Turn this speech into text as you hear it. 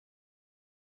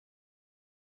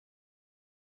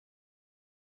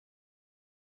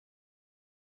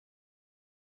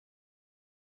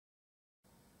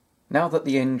Now that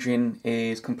the engine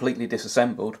is completely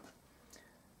disassembled,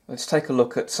 let's take a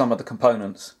look at some of the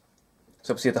components.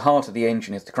 So obviously at the heart of the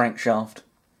engine is the crankshaft,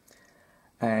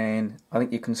 and I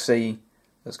think you can see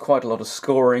there's quite a lot of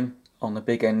scoring on the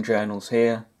big end journals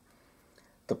here.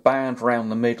 The band around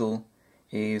the middle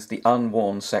is the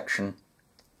unworn section,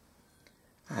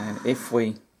 and if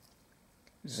we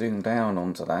zoom down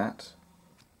onto that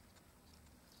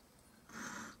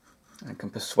I can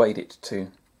persuade it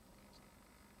to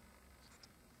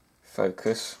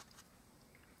focus,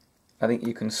 I think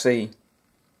you can see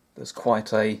there's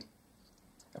quite a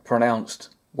pronounced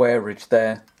wear ridge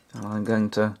there. And I'm going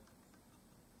to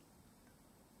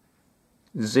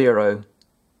zero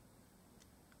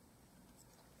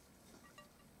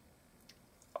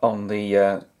on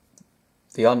the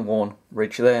unworn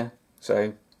ridge there.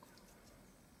 So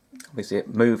obviously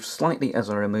it moved slightly as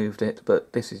I removed it,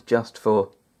 but this is just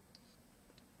for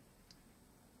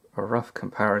a rough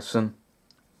comparison.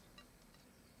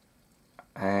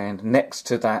 And next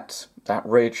to that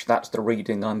ridge, that's the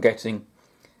reading I'm getting.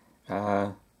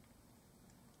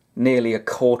 Nearly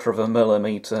 1/4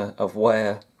 millimeter of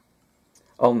wear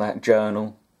on that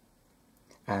journal,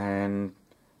 and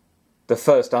the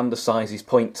first undersize is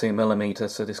 0.2 millimeter,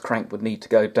 so this crank would need to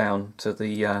go down to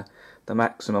the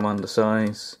maximum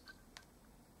undersize.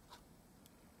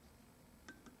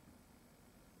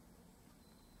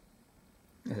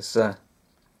 There's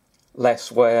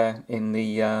less wear in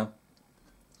the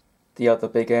other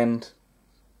big end.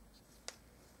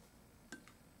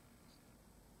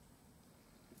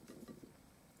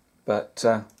 But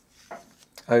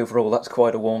overall that's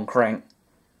quite a worn crank,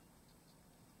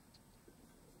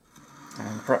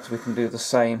 and perhaps we can do the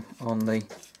same on the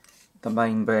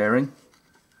main bearing.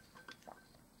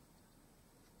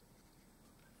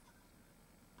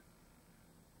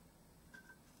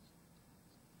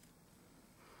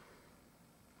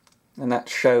 And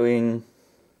that's showing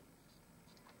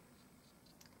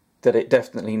that it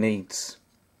definitely needs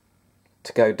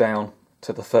to go down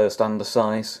to the first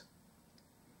undersize.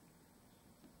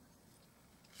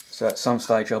 So at some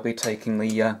stage I'll be taking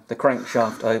the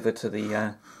crankshaft over to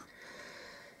the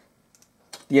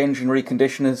engine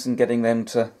reconditioners and getting them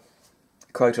to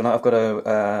quote on it. I've got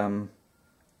a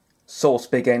source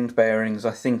big end bearings.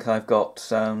 I think I've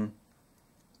got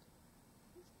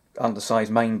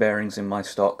undersized main bearings in my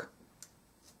stock.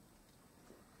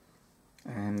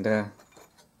 And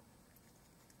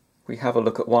we have a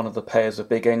look at one of the pairs of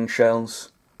big end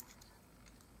shells.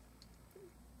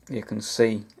 You can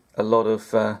see a lot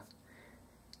of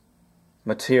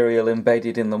material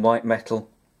embedded in the white metal,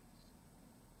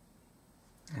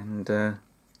 and let's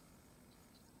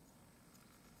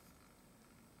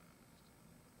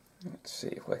see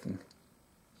if I can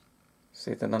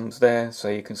see the numbers there. So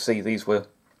you can see these were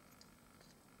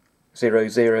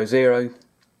 000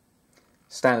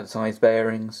 standardized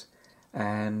bearings,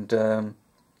 and the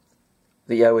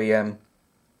OEM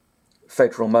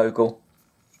Federal Mogul.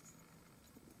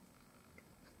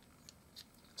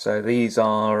 So these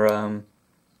are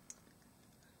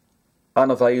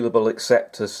unavailable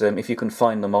except as if you can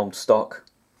find them old stock.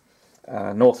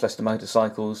 North Leicester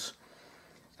Motorcycles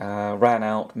ran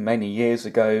out many years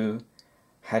ago,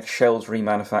 had shells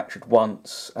remanufactured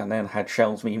once, and then had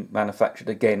shells remanufactured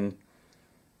again.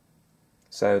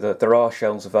 So that there are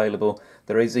shells available.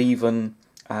 There is even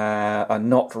a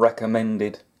not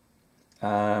recommended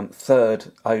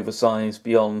third oversize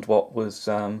beyond what was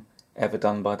ever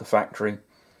done by the factory,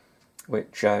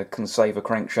 which can save a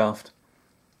crankshaft.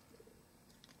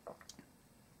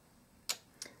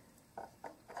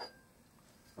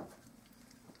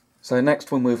 So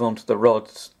next we'll move on to the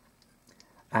rods,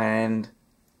 and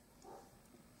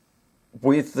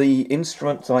with the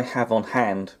instruments I have on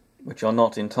hand, which are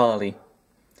not entirely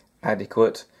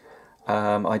adequate,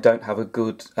 I don't have a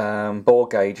good bore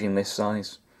gauge in this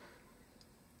size,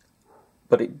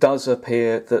 but it does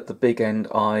appear that the big end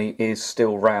eye is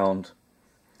still round.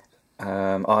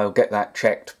 I'll get that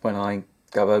checked when I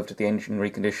go over to the engine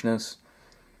reconditioners,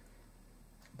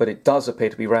 but it does appear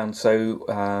to be round,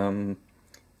 so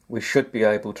we should be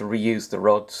able to reuse the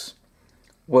rods.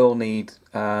 We'll need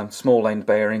small end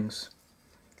bearings.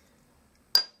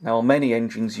 Now on many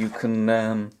engines you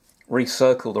can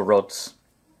recircle the rods.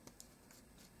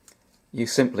 You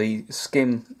simply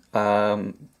skim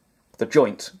the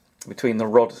joint between the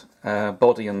rod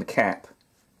body and the cap,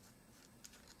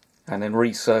 and then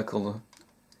recircle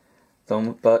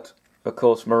them. But of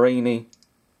course Morini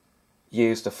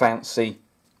used a fancy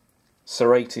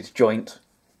serrated joint,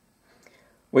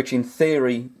 which in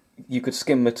theory you could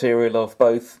skim material off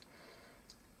both,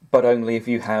 but only if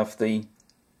you have the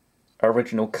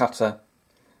original cutter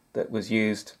that was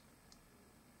used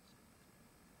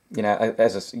you know,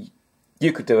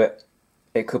 you could do it,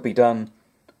 it could be done,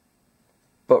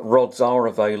 but rods are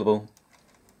available,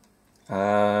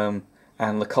 and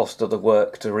the cost of the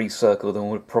work to recircle them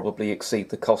would probably exceed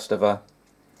the cost of a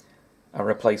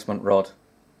replacement rod.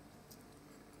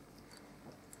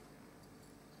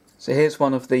 So here's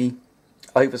one of the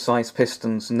oversized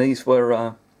pistons, and these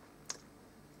were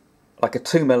like a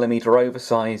 2mm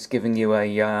oversize, giving you a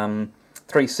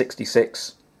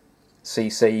 366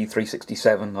 cc,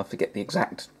 367, I forget the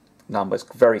exact number, it's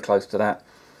very close to that,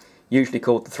 usually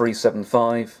called the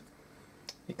 375.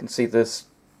 You can see there's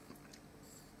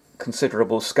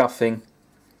considerable scuffing.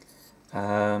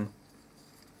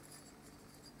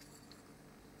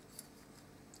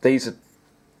 These are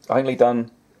only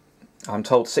done, I'm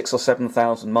told, 6,000 or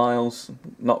 7,000 miles,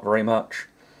 not very much,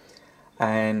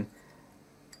 and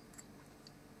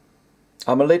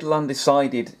I'm a little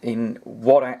undecided in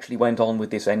what actually went on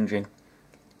with this engine.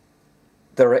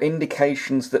 There are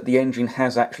indications that the engine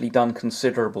has actually done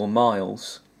considerable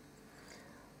miles,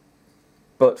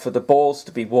 but for the bores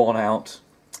to be worn out,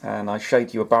 and I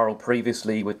showed you a barrel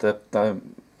previously with the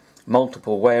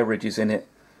multiple wear ridges in it,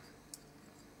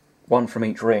 one from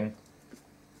each ring,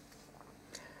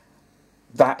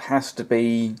 that has to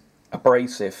be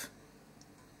abrasive.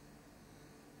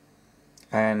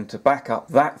 And to back up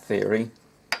that theory,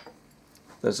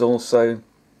 there's also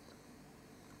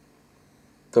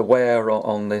the wear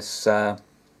on this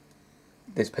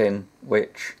this pin,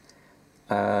 which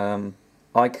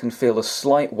I can feel a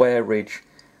slight wear ridge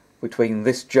between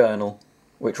this journal,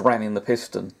 which ran in the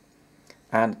piston,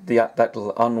 and that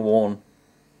little unworn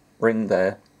ring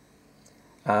there,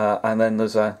 and then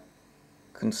there's a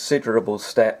considerable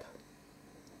step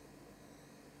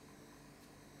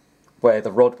where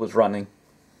the rod was running,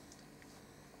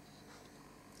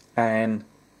 and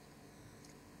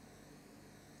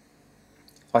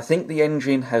I think the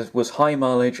engine was high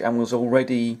mileage and was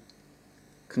already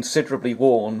considerably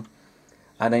worn,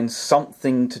 and then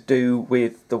something to do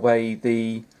with the way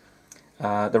the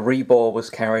rebore was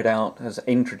carried out has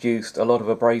introduced a lot of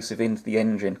abrasive into the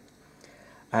engine,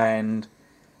 and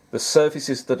the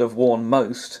surfaces that have worn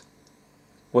most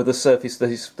were the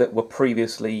surfaces that were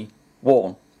previously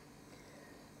worn.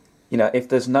 You know, if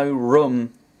there's no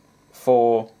room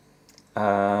for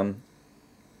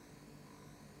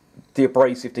the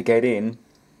abrasive to get in,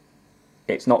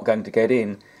 it's not going to get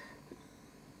in.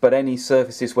 But any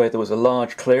surfaces where there was a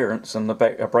large clearance and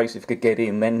the abrasive could get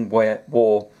in, then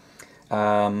wore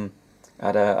at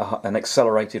an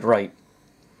accelerated rate.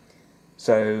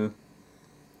 So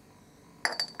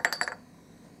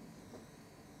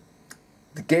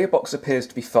the gearbox appears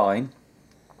to be fine.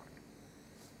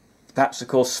 That's of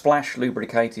course splash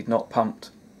lubricated, not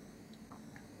pumped.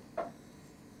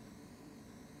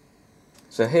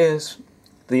 So here's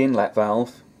the inlet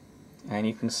valve, and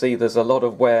you can see there's a lot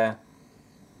of wear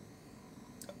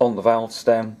on the valve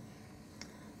stem.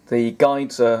 The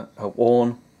guides are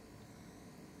worn.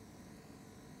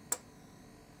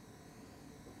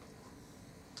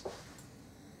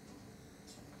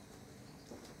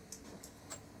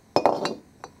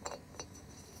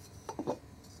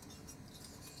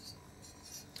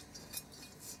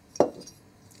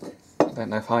 I don't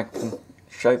know if I can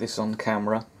show this on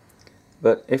camera,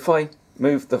 but if I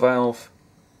move the valve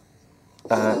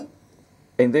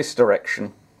in this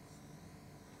direction,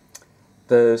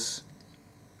 there's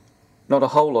not a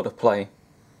whole lot of play,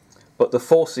 but the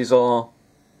forces are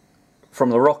from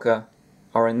the rocker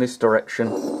are in this direction.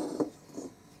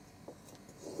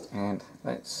 And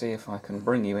let's see if I can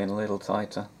bring you in a little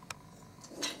tighter.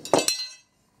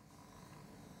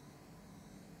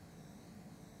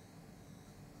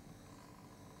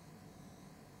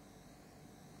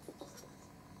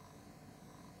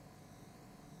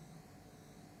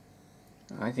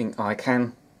 I think I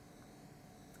can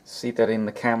see that in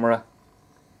the camera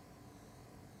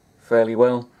fairly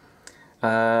well.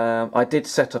 I did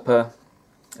set up a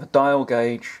dial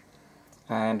gauge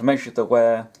and measured the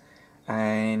wear,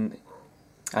 and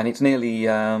it's nearly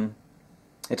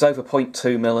it's over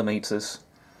 0.2 millimeters,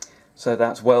 so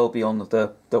that's well beyond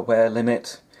the wear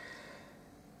limit.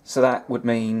 So that would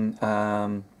mean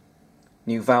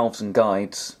new valves and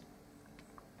guides.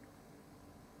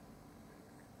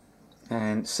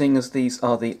 And seeing as these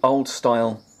are the old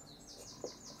style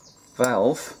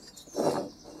valve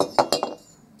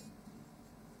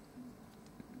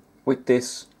with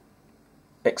this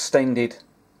extended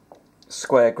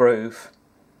square groove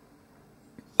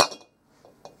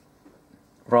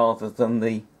rather than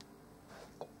the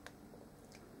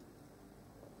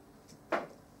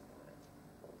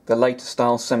later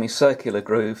style semicircular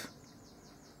groove,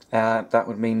 that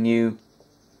would mean new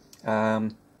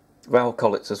valve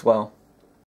collets as well.